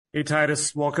Hey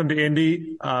Titus, welcome to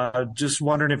Indy. Just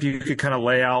wondering if you could kind of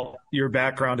lay out your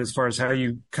background as far as how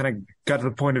you kind of got to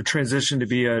the point of transition to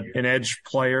be an edge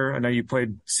player. I know you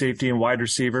played safety and wide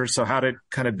receiver, so how did it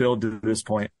kind of build to this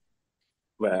point?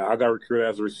 Man, I got recruited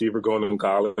as a receiver going into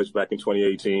college back in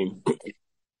 2018.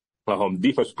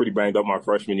 Defense was pretty banged up my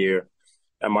freshman year,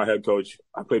 and my head coach,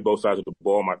 I played both sides of the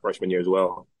ball my freshman year as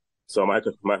well. So my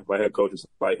head coach was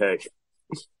like, hey,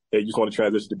 you just want to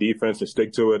transition to defense and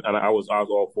stick to it. And I was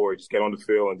all for it. Just get on the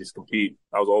field and just compete.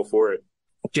 I was all for it.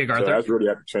 Jake So Arthur. that's really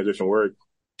how the transition worked.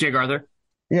 Jake Arthur.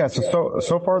 Yeah,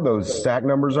 so far those sack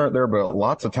numbers aren't there, but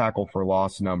lots of tackle for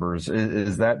loss numbers.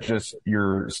 Is that just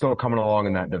you're still coming along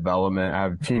in that development?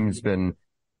 Have teams been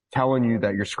telling you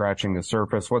that you're scratching the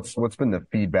surface? What's been the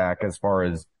feedback as far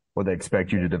as what they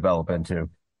expect you to develop into?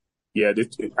 Yeah,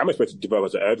 I'm expected to develop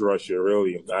as an edge rusher,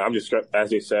 really. I'm just, as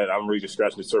they said, I'm really just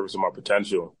scratching the surface of my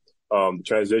potential. The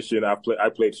transition, I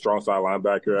played strong side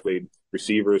linebacker. I played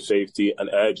receiver, safety, and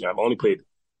edge. And I've only played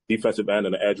defensive end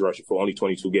and an edge rusher for only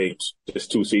 22 games,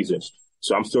 just 2 seasons.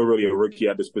 So I'm still really a rookie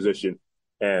at this position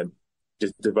and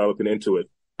just developing into it.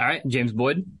 All right, James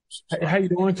Boyd. Hey, how you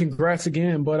doing? Congrats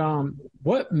again. But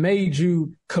what made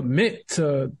you commit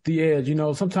to the edge? You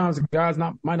know, sometimes guys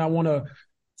might not want to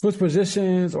switch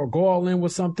positions or go all in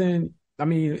with something. I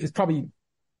mean, it's probably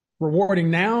rewarding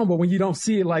now, but when you don't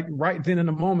see it like right then in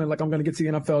the moment, like I'm going to get to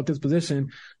the NFL at this position,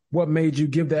 what made you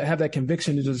have that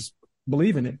conviction to just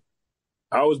believe in it?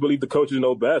 I always believe the coaches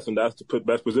know best, and that's the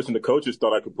best position the coaches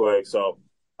thought I could play. So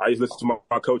I just listened to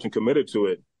my coach and committed to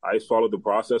it. I just followed the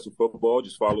process of football,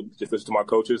 just listened to my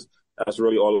coaches. That's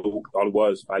really all it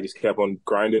was. I just kept on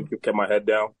grinding, kept my head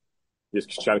down, just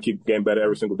trying to keep getting better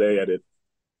every single day at it.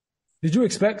 Did you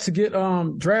expect to get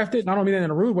drafted? I don't mean that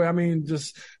in a rude way. I mean,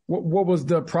 just what was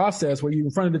the process? Were you in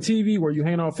front of the TV? Were you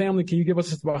hanging out with family? Can you give us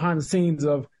just behind the scenes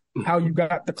of how you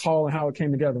got the call and how it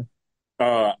came together?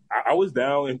 I was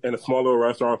down in a small little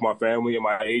restaurant with my family and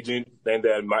my agent. And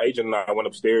then my agent and I went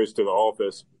upstairs to the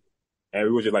office, and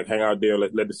we were just like hang out there,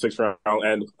 let the 6th round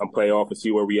end and play off and see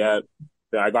where we at.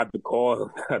 Then I got the call.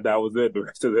 That was it. The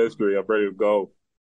rest of the history. I'm ready to go.